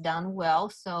 it is done well.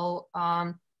 So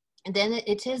then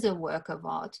it is a work of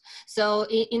art. So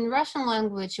in Russian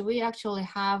language, we actually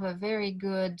have a very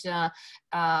good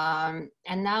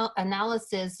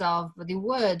analysis of the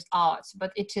word art,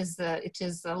 but it is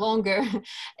longer.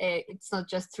 It's not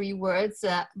just 3 words.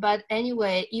 But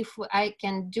anyway, if I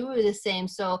can do the same,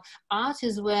 so art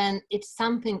is when it's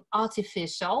something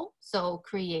artificial, so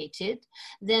created.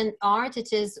 Then art,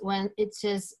 it is when it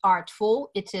is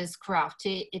artful, it is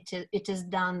crafty, it is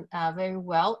done very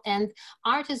well. And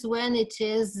art is when it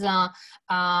is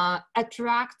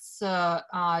attracts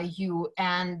you,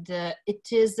 and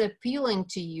it is appealing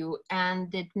to you,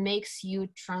 and it makes you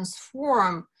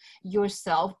transform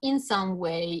yourself in some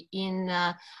way, in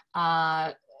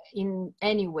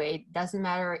any way. It doesn't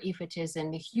matter if it is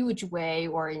in a huge way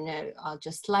or in a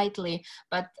just slightly,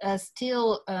 but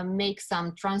still make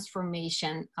some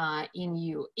transformation in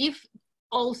you. If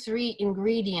all 3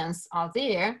 ingredients are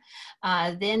there,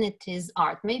 then it is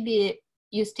art. Maybe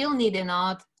you still need an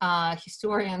art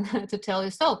historian to tell you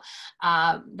so.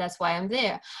 That's why I'm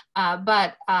there.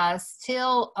 But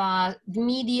still, the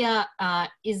media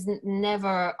is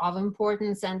never of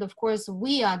importance. And of course,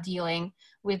 we are dealing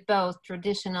with both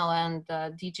traditional and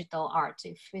digital art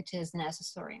if it is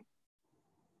necessary.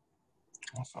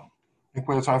 Awesome. I think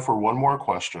we have time for one more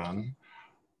question.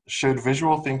 Should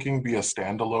visual thinking be a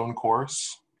standalone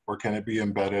course, or can it be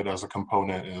embedded as a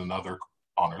component in another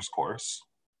honors course?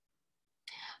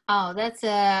 Oh, that's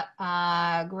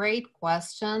a great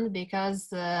question, because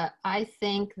I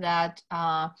think that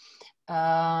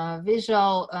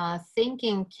visual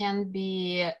thinking can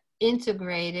be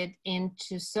integrated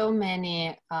into so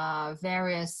many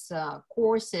various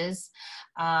courses.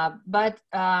 But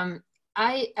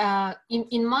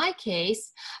in my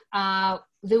case,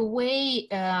 the way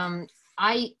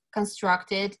I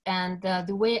construct it and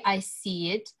the way I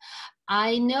see it,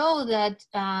 I know that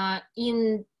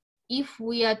if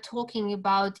we are talking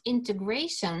about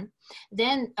integration,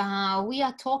 then we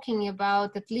are talking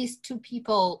about at least 2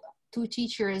 people two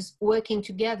teachers working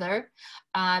together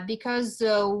because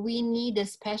we need a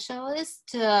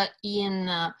specialist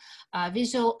in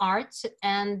visual arts,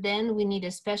 and then we need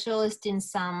a specialist in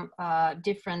some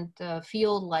different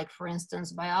field, like for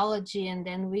instance biology, and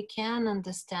then we can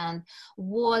understand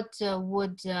what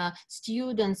would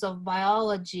students of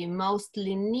biology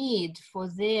mostly need for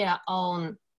their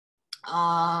own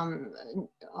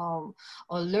or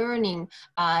learning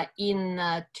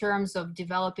in terms of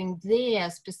developing their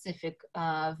specific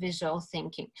visual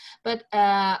thinking. But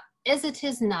as it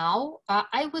is now,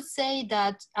 I would say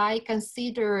that I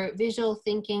consider visual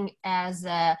thinking as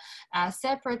a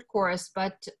separate course,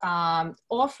 but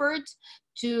offered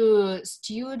to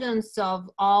students of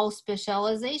all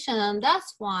specialization. And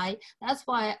that's why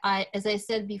I, as I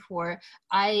said before,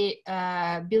 I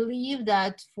believe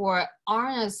that for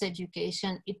honors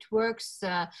education, it works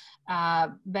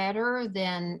better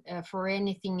than for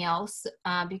anything else,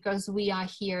 because we are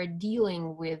here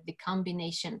dealing with the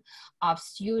combination of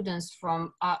students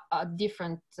from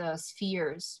different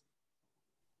spheres.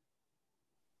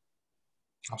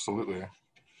 Absolutely.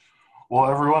 Well,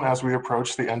 everyone, as we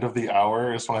approach the end of the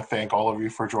hour, I just want to thank all of you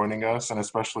for joining us, and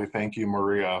especially thank you,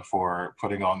 Maria, for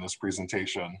putting on this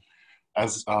presentation.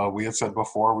 As we had said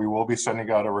before, we will be sending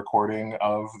out a recording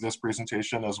of this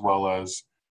presentation as well as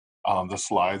the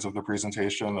slides of the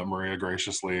presentation that Maria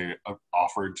graciously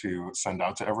offered to send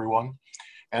out to everyone.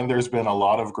 And there's been a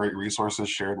lot of great resources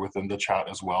shared within the chat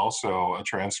as well. So a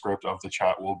transcript of the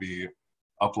chat will be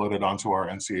uploaded onto our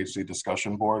NCHC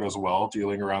discussion board as well,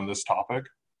 dealing around this topic.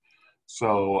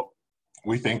 So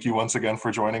we thank you once again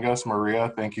for joining us.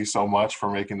 Maria, thank you so much for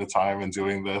making the time and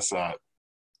doing this at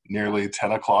nearly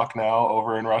 10 o'clock now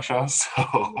over in Russia.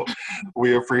 So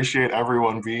we appreciate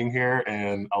everyone being here,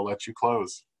 and I'll let you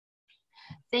close.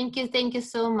 Thank you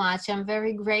so much. I'm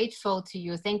very grateful to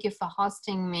you. Thank you for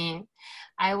hosting me.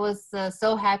 I was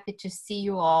so happy to see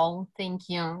you all. Thank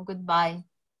you. Goodbye.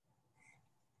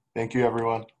 Thank you,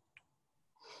 everyone.